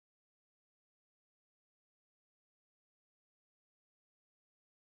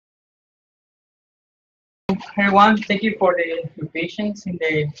everyone. Thank you for your patience in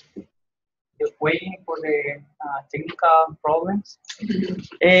the waiting for the technical problems.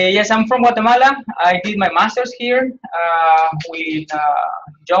 Yes, I'm from Guatemala. I did my master's here with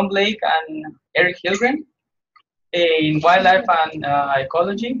John Blake and Eric Hilgren in wildlife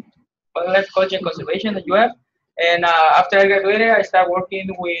ecology and conservation at UF. And after I graduated, I started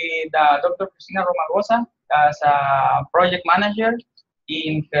working with Dr. Cristina Romagosa as a project manager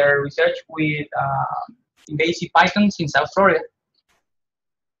in her research with invasive pythons in South Florida.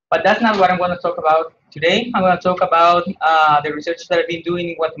 But that's not what I'm going to talk about today. I'm going to talk about the research that I've been doing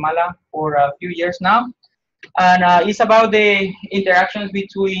in Guatemala for a few years now. And it's about the interactions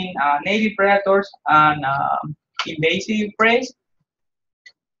between native predators and invasive prey.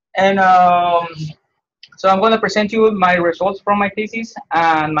 And so I'm going to present you my results from my thesis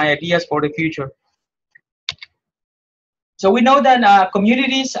and my ideas for the future. So we know that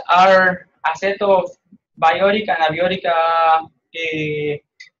communities are a set of biotic and abiotic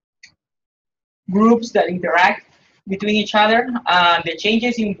groups that interact between each other, and the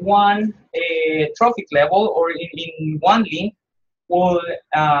changes in one trophic level or in one link will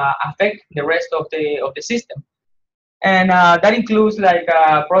affect the rest of the system. And that includes like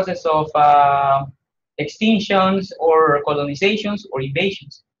a process of extinctions or colonizations or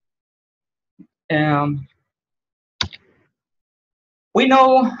invasions. We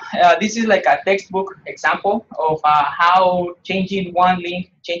know this is like a textbook example of how changing one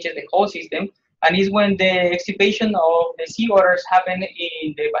link changes the whole system, and is when the extirpation of the sea otters happened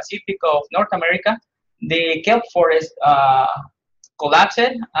in the Pacific of North America. The kelp forest collapsed,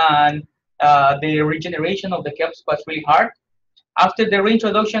 and the regeneration of the kelps was really hard. After the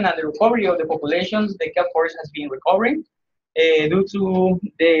reintroduction and the recovery of the populations, the kelp forest has been recovering due to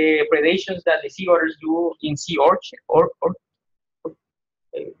the predations that the sea otters do in sea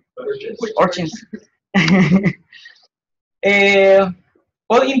urchins.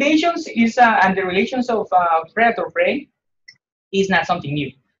 Well, invasions is and the relations of predator-prey is not something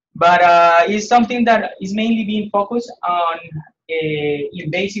new, but is something that is mainly being focused on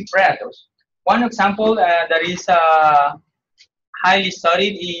invasive predators. One example that is highly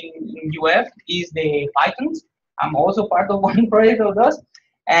studied in UF is the pythons. I'm also part of one project of those.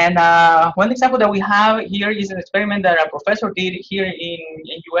 And one example that we have here is an experiment that a professor did here in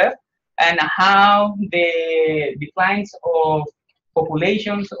UF, and how the declines of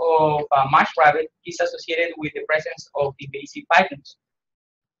populations of marsh rabbit is associated with the presence of invasive pythons.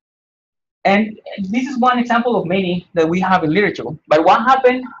 And this is one example of many that we have in literature. But what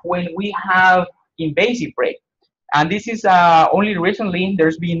happened when we have invasive prey? And this is only recently,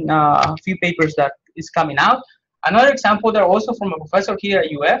 there's been a few papers that is coming out. Another example that also from a professor here at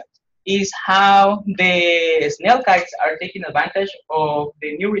UF is how the snail kites are taking advantage of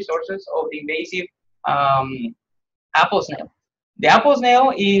the new resources of the invasive apple snail. The apple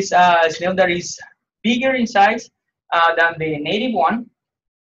snail is a snail that is bigger in size than the native one,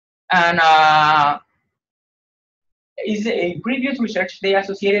 and is a previous research they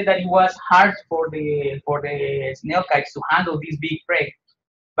associated that it was hard for the snail kites to handle this big prey.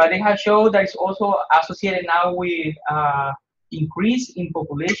 But they have shown that it's also associated now with increase in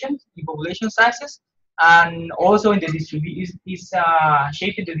population sizes, and also in the distribution is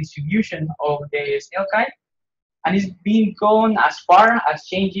shaping the distribution of the snail kite, and it's being gone as far as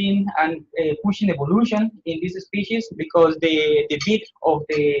changing and pushing evolution in this species, because the beak of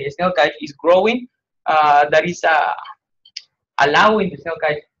the snail kite is growing. That is allowing the snail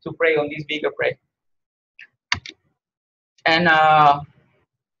kite to prey on this bigger prey. And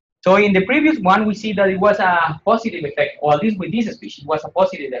so in the previous one, we see that it was a positive effect, or at least with this species, was a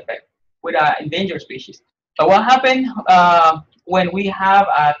positive effect with an endangered species. But what happened when we have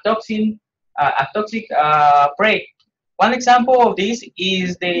a toxic prey? One example of this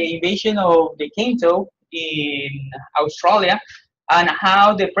is the invasion of the cane toad in Australia, and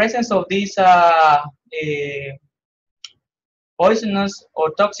how the presence of this poisonous or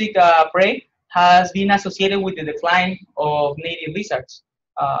toxic prey has been associated with the decline of native lizards.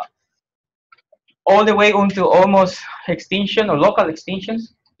 All the way onto almost extinction or local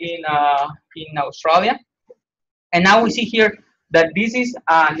extinctions in Australia. And now we see here that this is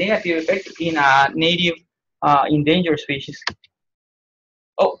a negative effect in a native endangered species.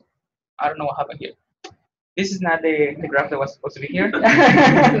 Oh, I don't know what happened here. This is not the graph that was supposed to be here.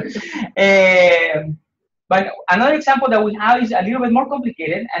 But another example that we have is a little bit more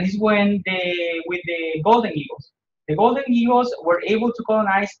complicated, and is when with the golden eagles. The golden eagles were able to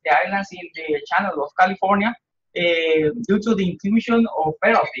colonize the islands in the Channel of California due to the inclusion of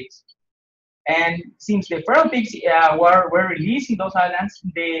feral pigs. And since the feral pigs were released in those islands,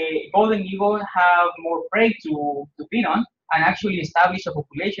 the golden eagle have more prey to feed on and actually establish a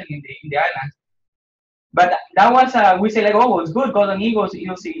population in the islands. But that was, we say like, oh, it's good, golden eagles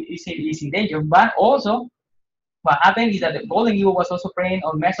is in danger. But also, what happened is that the golden eagle was also preying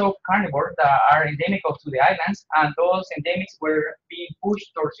on meso carnivores that are endemic to the islands, and those endemics were being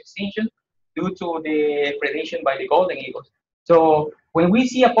pushed towards extinction due to the predation by the golden eagles. So when we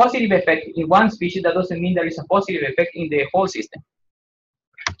see a positive effect in one species, that doesn't mean there is a positive effect in the whole system.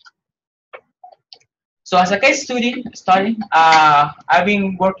 So as a case study, I've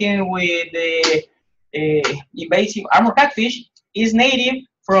been working with the invasive armor catfish. Is native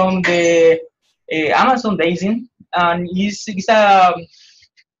from the Amazon basin, and it's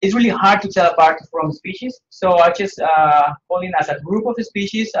really hard to tell apart from species. So I just call it as a group of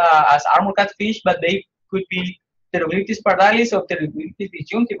species as armor catfish, but they could be Pterogliftis pardalis or Pterogliftis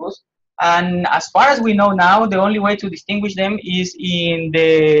disjunctivus. And as far as we know now, the only way to distinguish them is in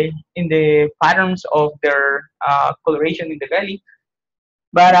the patterns of their coloration in the belly.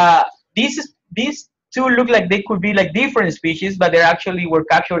 But these two look like they could be like different species, but they actually were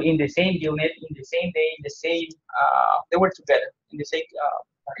captured in the same gillnet, in the same day, in the same. They were together in the same.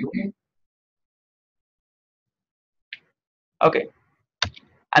 Okay.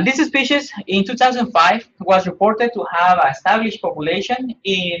 And this species in 2005 was reported to have an established population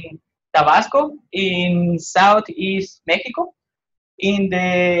in Tabasco, in southeast Mexico, in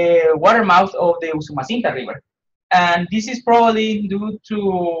the water mouth of the Usumacinta River. And this is probably due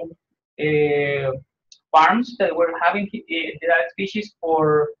to farms that were having that species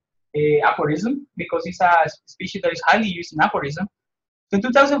for aquarism, because it's a species that is highly used in aquarism. In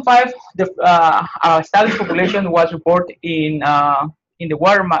 2005, the established population was reported in the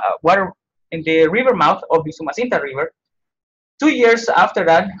water in the river mouth of the Sumacinta River. 2 years after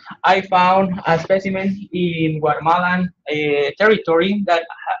that, I found a specimen in Guatemalan territory that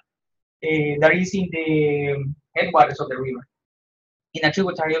is in the headwaters of the river, in a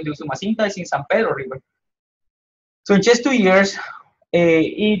tributary of the Sumacinta, is in San Pedro River. So in just 2 years,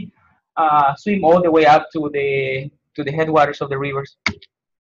 it swam all the way up to the headwaters of the rivers.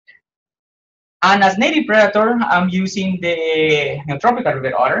 And as native predator, I'm using the tropical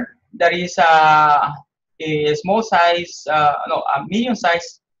river otter. That is a small size, no, a medium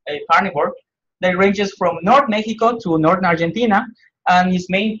size carnivore that ranges from North Mexico to Northern Argentina, and its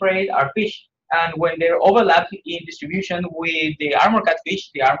main prey are fish. And when they're overlapped in distribution with the armor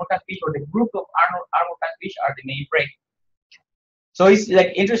catfish or the group of armor catfish are the main prey. So it's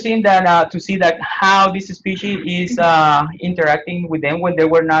like interesting that to see that how this species is interacting with them when they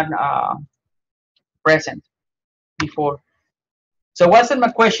were not present before. So what's my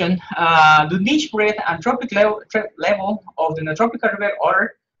question? The niche breed and trophic level of the tropical river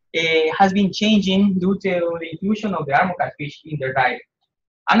otter has been changing due to the inclusion of the armor catfish in their diet.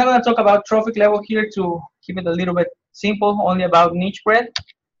 I'm not going to talk about trophic level here to keep it a little bit simple, only about niche breed.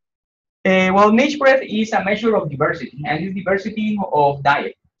 Well, niche breed is a measure of diversity, and it's diversity of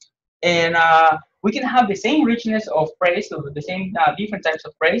diet. And we can have the same richness of prey, so the same different types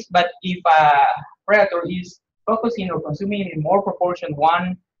of prey, but if a predator is focusing or consuming in more proportion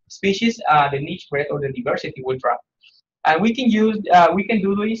one species, the niche breed or the diversity will drop. And we can do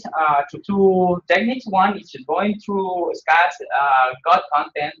this to two techniques. One is just going through scats, gut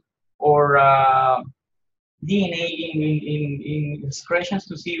content, or DNA in excretions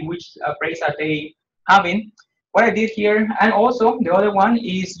to see which prey are they having. What I did here, and also the other one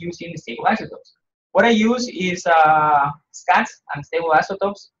is using stable isotopes. What I use is scats and stable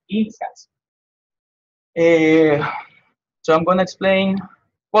isotopes in scats. So I'm going to explain.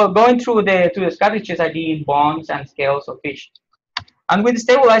 Well, going through the strategies I did bones and scales of fish. And with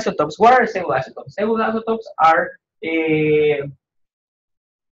stable isotopes, what are stable isotopes? Stable isotopes are the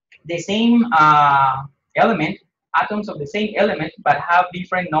same element, atoms of the same element, but have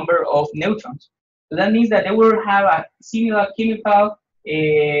different number of neutrons. So that means that they will have a similar chemical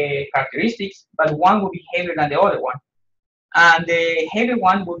characteristics, but one will be heavier than the other one. And the heavier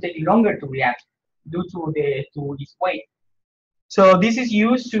one will take longer to react due to its weight. So this is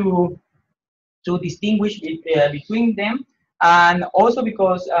used to distinguish between them, and also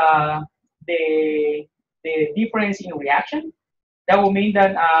because the difference in reaction, that will mean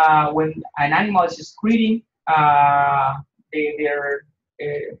that when an animal is excreting due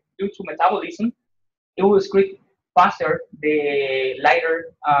to metabolism, it will excrete faster the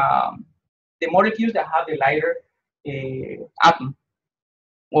lighter, the molecules that have the lighter atom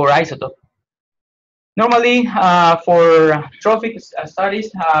or isotope. Normally, for trophic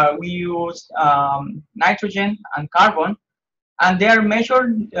studies, we use nitrogen and carbon, and they are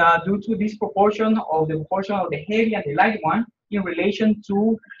measured due to this proportion of the proportion of the heavy and the light one in relation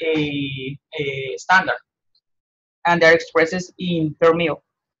to a standard, and they're expressed in per mil.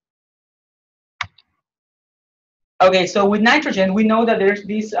 Okay, so with nitrogen, we know that there's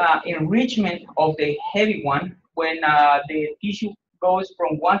this enrichment of the heavy one when the tissue goes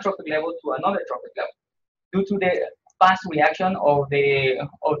from one trophic level to another trophic level due to the fast reaction of the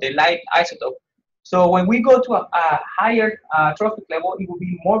light isotope. So when we go to a higher trophic level, it will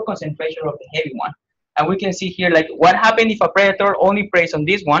be more concentration of the heavy one. And we can see here, like, what happened if a predator only preys on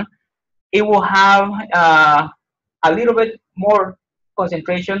this one? It will have a little bit more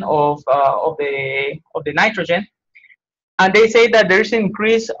concentration of the nitrogen, and they say that there's an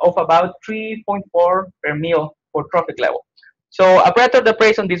increase of about 3.4 per mil for trophic level. So a predator that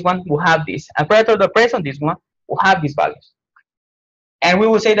preys on this one will have this. A predator that preys on this one will have these values. And we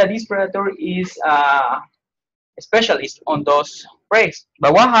will say that this predator is a specialist on those preys.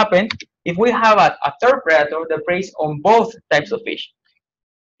 But what happens if we have a third predator that preys on both types of fish?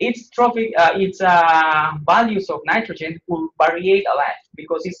 Its values of nitrogen will vary a lot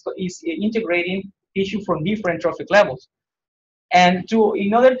because it's integrating tissue from different trophic levels. And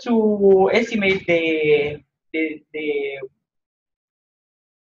in order to estimate the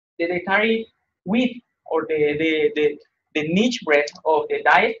dietary width or the niche breadth of the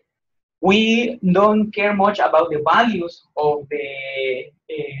diet, we don't care much about the values of the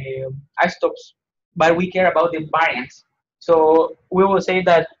isotopes, but we care about the variance. So we will say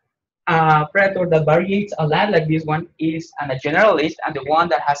that a predator that varies a lot, like this one, is a generalist, and the one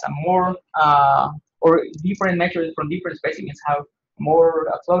that has a more or different measures from different specimens have more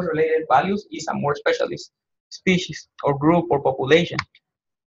close related values is a more specialist species or group or population.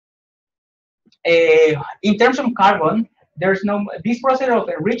 In terms of carbon, there's no, this process of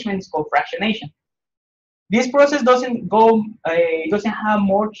enrichment is called fractionation. This process doesn't have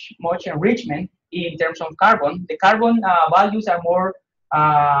much enrichment in terms of carbon. The carbon values are more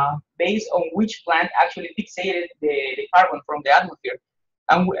based on which plant actually fixated the carbon from the atmosphere.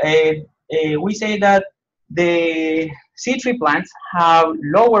 And we say that the C3 plants have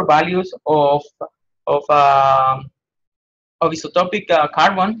lower values of isotopic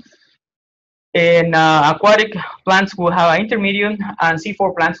carbon, and aquatic plants will have an intermediate, and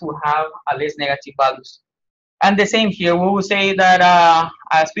C4 plants will have a less negative values. And the same here, we will say that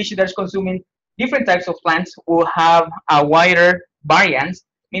a species that's consuming different types of plants will have a wider variance.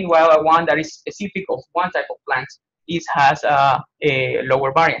 Meanwhile, one that is specific of one type of plants has a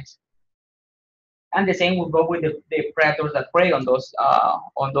lower variance. And the same will go with the predators that prey on those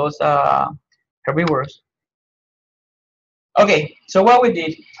herbivores. Okay, so what we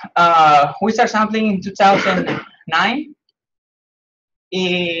did, we started sampling in 2009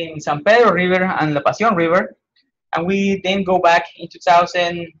 in San Pedro River and La Pasión River, and we then go back in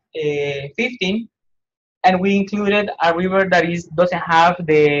 2015, and we included a river that doesn't have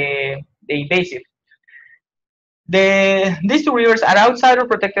the invasive. These two rivers are outside of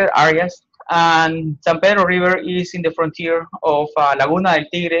protected areas, and San Pedro River is in the frontier of Laguna del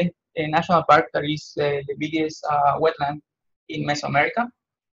Tigre, a national park that is the biggest wetland in Mesoamerica.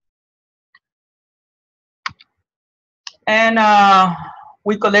 And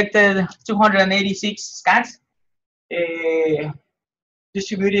we collected 286 scats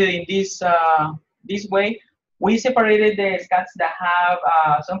distributed in this way. We separated the scats that have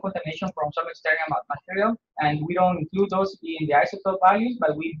some contamination from some external material, and we don't include those in the isotope values,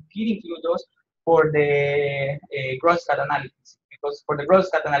 but we did include those for the gross scat analysis, because for the gross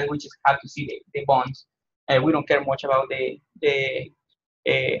scat analysis we just have to see the bonds. We don't care much about the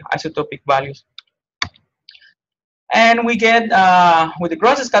isotopic values. And we get, with the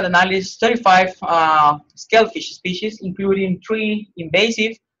gross scat analysis, 35 scalefish species, including 3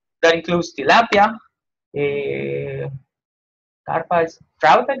 invasive, that includes tilapia, carpa is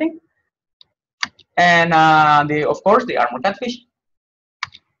trout, I think, and of course the armor catfish.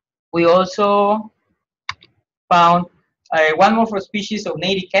 We also found one more species of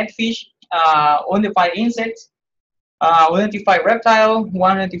native catfish, unidentified insects, unidentified reptile,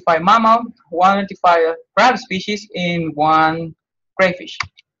 one identified mammal, one identified crab species, and 1 crayfish.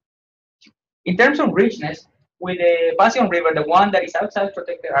 In terms of richness, with the Pasión River, the one that is outside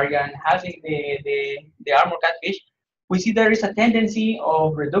protected area and has the armor catfish, we see there is a tendency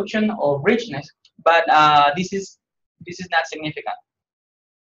of reduction of richness, but this is not significant.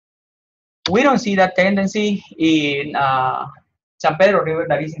 We don't see that tendency in San Pedro River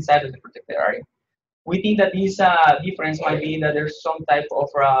that is inside of the protected area. We think that this difference might be that there's some type of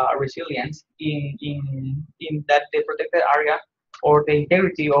resilience in that the protected area, or the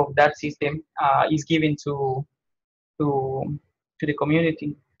integrity of that system is given to to the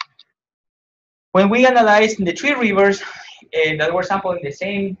community. When we analyze the three rivers that were sampled in the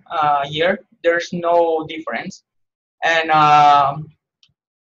same year, there's no difference. And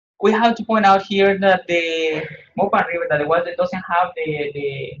we have to point out here that the Mopan River, that the one that doesn't have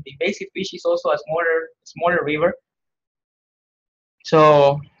the basic fish, is also a smaller river.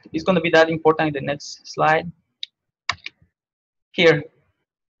 So it's going to be that important in the next slide here.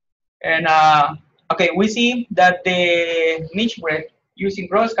 And okay, we see that the niche bread using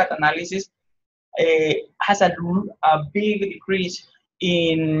gross cut analysis has a big decrease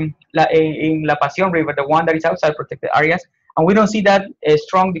in La Pasión River, the one that is outside protected areas, and we don't see that a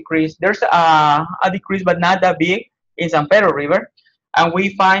strong decrease. There's a decrease, but not that big in San Pedro River, and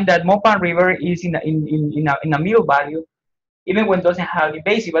we find that Mopan River is in a middle value, even when it doesn't have the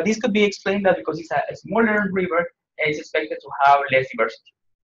basic. But this could be explained that because it's a smaller river, it's expected to have less diversity.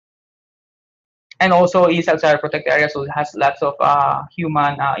 And also it's outside protected area, so it has lots of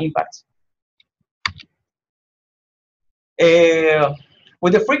human impacts.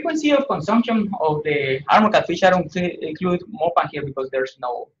 With the frequency of consumption of the armor catfish, I don't include Mopan here because there's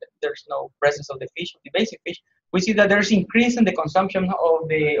no presence of the fish, of the basic fish. We see that there's increase in the consumption of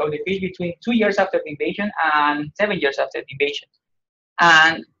the fish between 2 years after the invasion and 7 years after the invasion.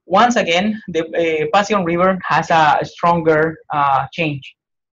 And once again, the Pasión River has a stronger change,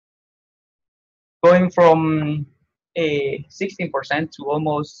 going from 16% to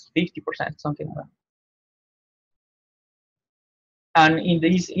almost 50%, something like that. And in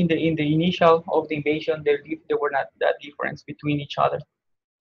the initial of the invasion, there were not that difference between each other.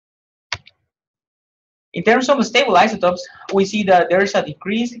 In terms of stable isotopes, we see that there's a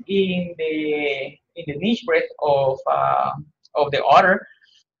decrease in the niche breadth of the Otter,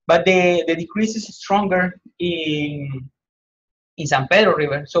 but the decrease is stronger in San Pedro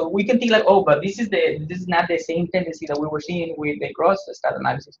River. So we can think like, oh, but this is not the same tendency that we were seeing with the gross stat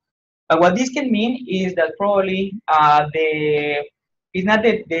analysis. But what this can mean is that probably it's not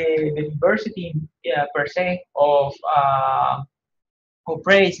the diversity per se of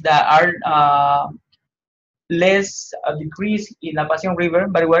preys that are less decrease in La Pasión River,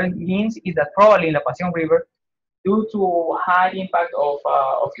 but what it means is that probably in La Pasión River, due to high impact of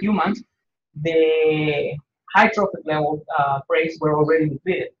humans, the high trophic level preys were already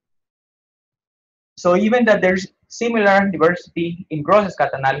depleted. So even that there's similar diversity in gross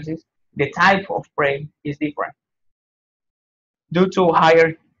scat analysis, the type of prey is different due to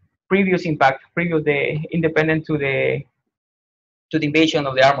higher previous impact, independent to the invasion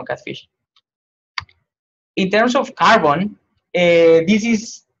of the armor catfish. In terms of carbon, this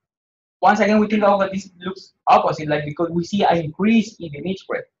is, once again, we think that this looks opposite, like because we see an increase in the niche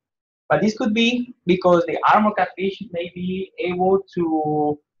breadth. But this could be because the armor catfish may be able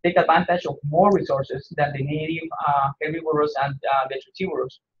to take advantage of more resources than the native herbivorous and the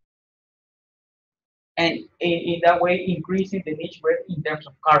frugivorous. And in that way, increasing the niche breadth in terms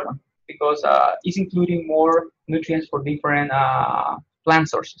of carbon, because it's including more nutrients for different plant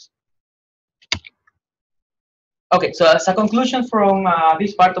sources. Okay, so as a conclusion from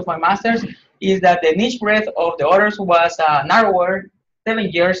this part of my master's is that the niche breadth of the otters was narrower 7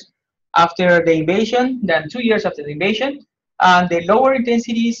 years after the invasion than 2 years after the invasion, and the lower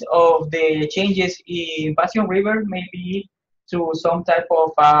intensities of the changes in Pasión River may be to some type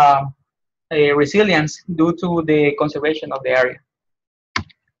of resilience due to the conservation of the area.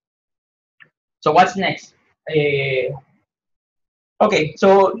 So what's next? Okay,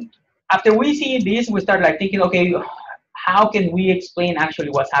 so after we see this, we start like thinking, okay, how can we explain actually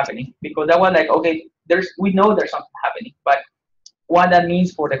what's happening? Because that was like, okay, we know there's something happening, but what that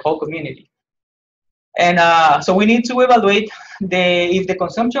means for the whole community. And so we need to evaluate if the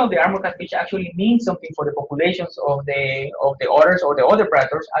consumption of the armor catfish actually means something for the populations of the otters or the other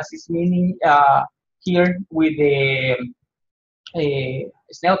predators, as is meaning here with the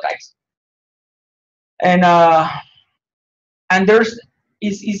snail kites. And there's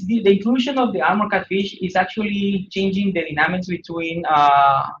the inclusion of the armor catfish is actually changing the dynamics between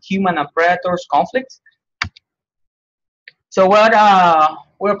human and predators conflicts. So what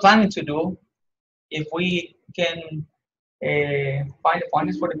we're planning to do, if we can find the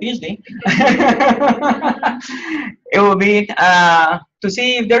funders for the PhD, it will be to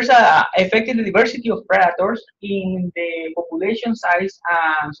see if there's affecting the diversity of predators in the population size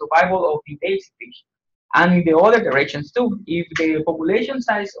and survival of invasive fish, and in the other directions too. If the population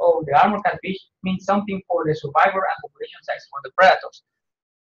size of the armor catfish means something for the survivor and population size for the predators,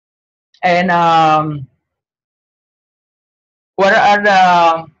 and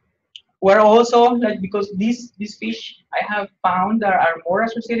we're also like, because these fish I have found that are more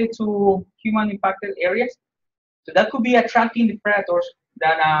associated to human impacted areas, So that could be attracting the predators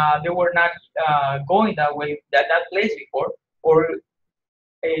that they were not going that place before, or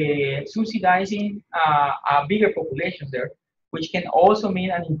subsidizing a bigger population there, which can also mean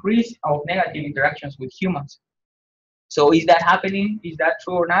an increase of negative interactions with humans. So is that happening? Is that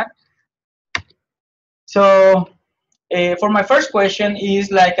true or not? So for my first question is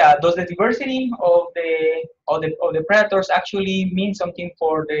like, does the diversity of the predators actually mean something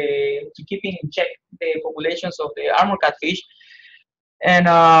for to keeping in check the populations of the armor catfish? And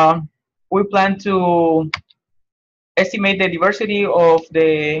we plan to estimate the diversity of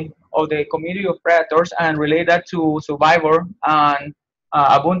the community of predators and relate that to survivor and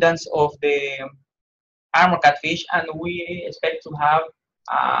abundance of the armor catfish, and we expect to have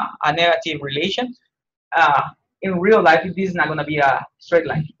a negative relation. Uh, in real life, this is not going to be a straight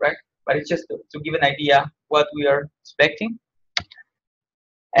line, right? But it's just to give an idea what we are expecting.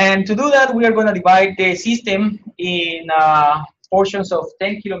 And to do that, we are going to divide the system in portions of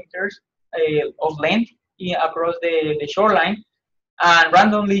 10 kilometers of length across the shoreline, and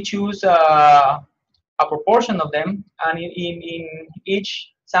randomly choose a proportion of them. And in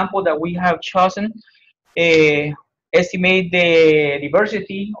each sample that we have chosen, estimate the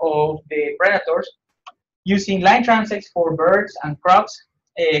diversity of the predators using line transects for birds and crocs,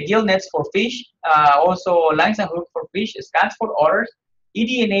 gill nets for fish, also lines and hooks for fish, scans for otters,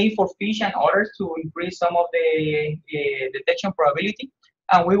 eDNA for fish and otters to increase some of the detection probability.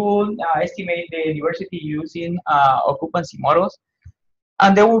 And we will estimate the diversity using occupancy models.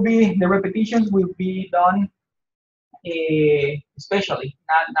 And there will be, the repetitions will be done spatially,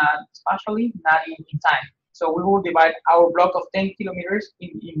 not spatially, not in time. So we will divide our block of 10 kilometers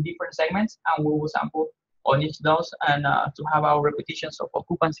in different segments, and we will sample on each of those and to have our repetitions of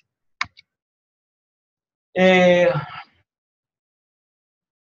occupancy. Then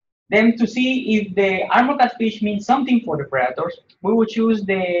to see if the armor catfish means something for the predators, we will choose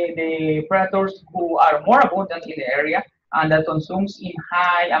the predators who are more abundant in the area and that consumes in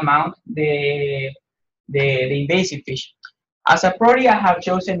high amount the invasive fish. As a priority, I have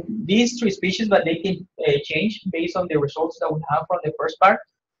chosen these three species, but they can change based on the results that we have from the first part.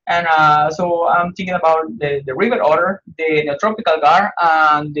 And so I'm thinking about the river otter, the neotropical gar,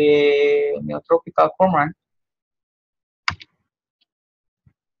 and the neotropical cormorant.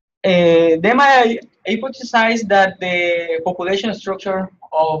 Then I hypothesize that the population structure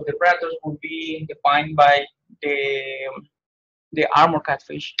of the predators would be defined by the armor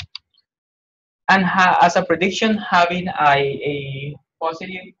catfish. And as a prediction, having a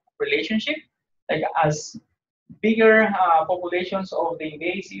positive relationship, like as bigger populations of the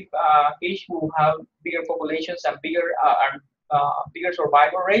invasive fish will have bigger populations and bigger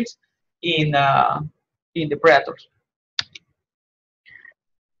survival rates in the predators.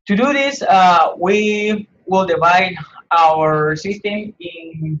 To do this, we will divide our system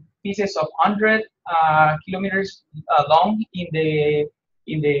in pieces of 100 kilometers long in the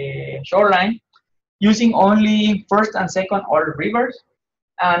shoreline, using only first and second order rivers.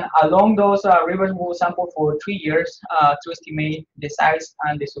 And along those rivers, we will sample for 3 years to estimate the size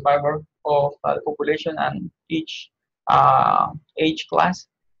and the survival of the population and each age class.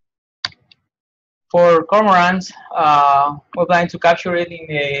 For cormorants, we're planning to capture it in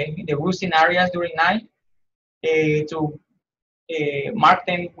the roosting areas during night to mark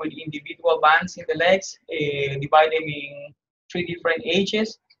them with individual bands in the legs, divide them in 3 different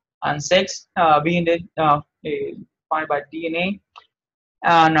ages and sex, being defined by DNA.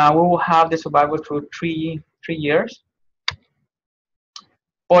 And we will have the survival through three years.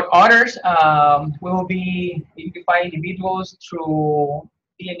 For others, we will be identifying individuals through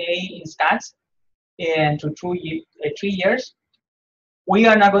DNA in scans and through 3 years. We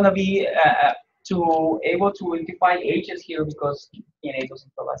are not going to be able to identify ages here because DNA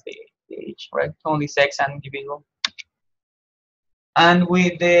doesn't tell us the age, right? Only sex and individual. And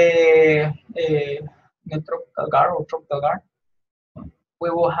with the tropical gar or tropical gar, we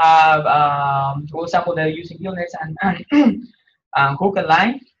will have we'll sample them using gill nets and hook and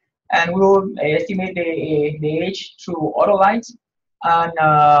line, and we will estimate the age through autolites and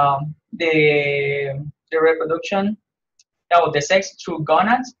the reproduction of the sex through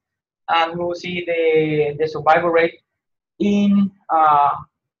gonads, and we will see the survival rate in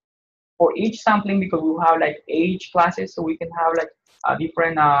for each sampling, because we will have like age classes, so we can have like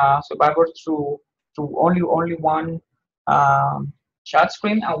different survivors through only one shot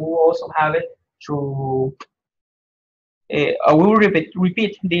screen, and we will also have it through. We will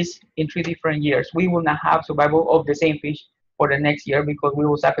repeat this in 3 different years. We will not have survival of the same fish for the next year because we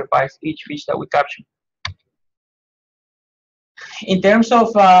will sacrifice each fish that we capture. In terms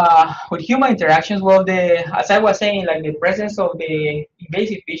of with human interactions, well, as I was saying, like the presence of the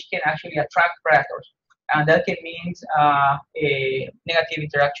invasive fish can actually attract predators, and that can mean a negative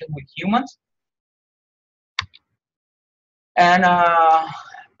interaction with humans. And I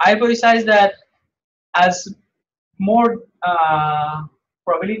hypothesize that as more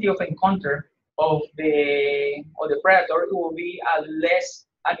probability of encounter of the predator, it will be a less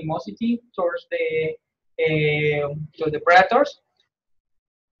animosity towards the predators.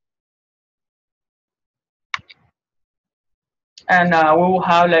 And we will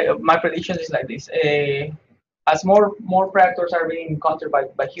have, like, my prediction is like this: as more predators are being encountered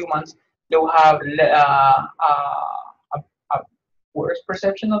by humans, they will have a worse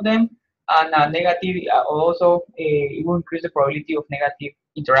perception of them, and negative. Also, it will increase the probability of negative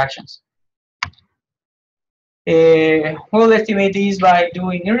interactions. We'll estimate this by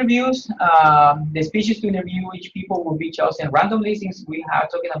doing interviews. The species to interview each people will be chosen randomly, since we are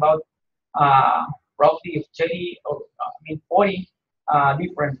talking about uh, roughly of 30 or 40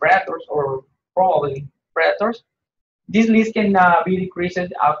 different predators, or probably predators. This list can be decreased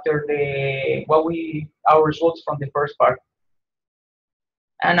after our results from the first part.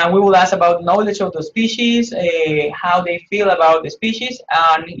 And we will ask about knowledge of the species, how they feel about the species,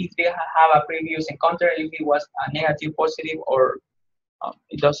 and if they have a previous encounter, if it was a negative, positive, or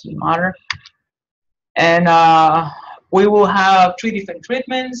it doesn't matter. And we will have 3 different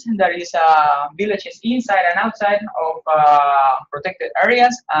treatments. There is villages inside and outside of protected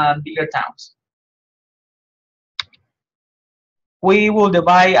areas and bigger towns. We will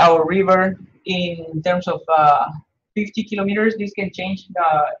divide our river in terms of 50 kilometers. This can change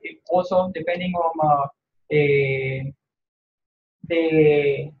also depending on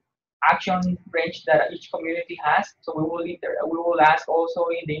the action range that each community has. So we will ask also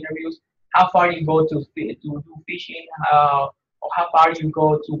in the interviews how far you go to do fishing, or how far you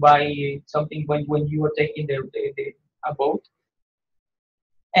go to buy something when you are taking a boat.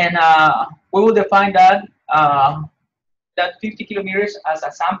 And we will define that 50 kilometers as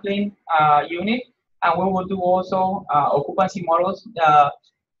a sampling unit, and we will do also occupancy models,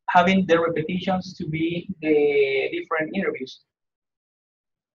 having the repetitions to be the different interviews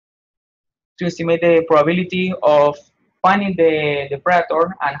to estimate the probability of finding the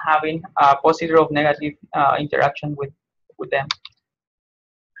predator and having a positive or negative interaction with them.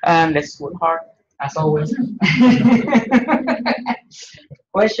 And let's work hard, as always.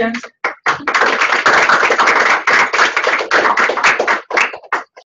 Questions?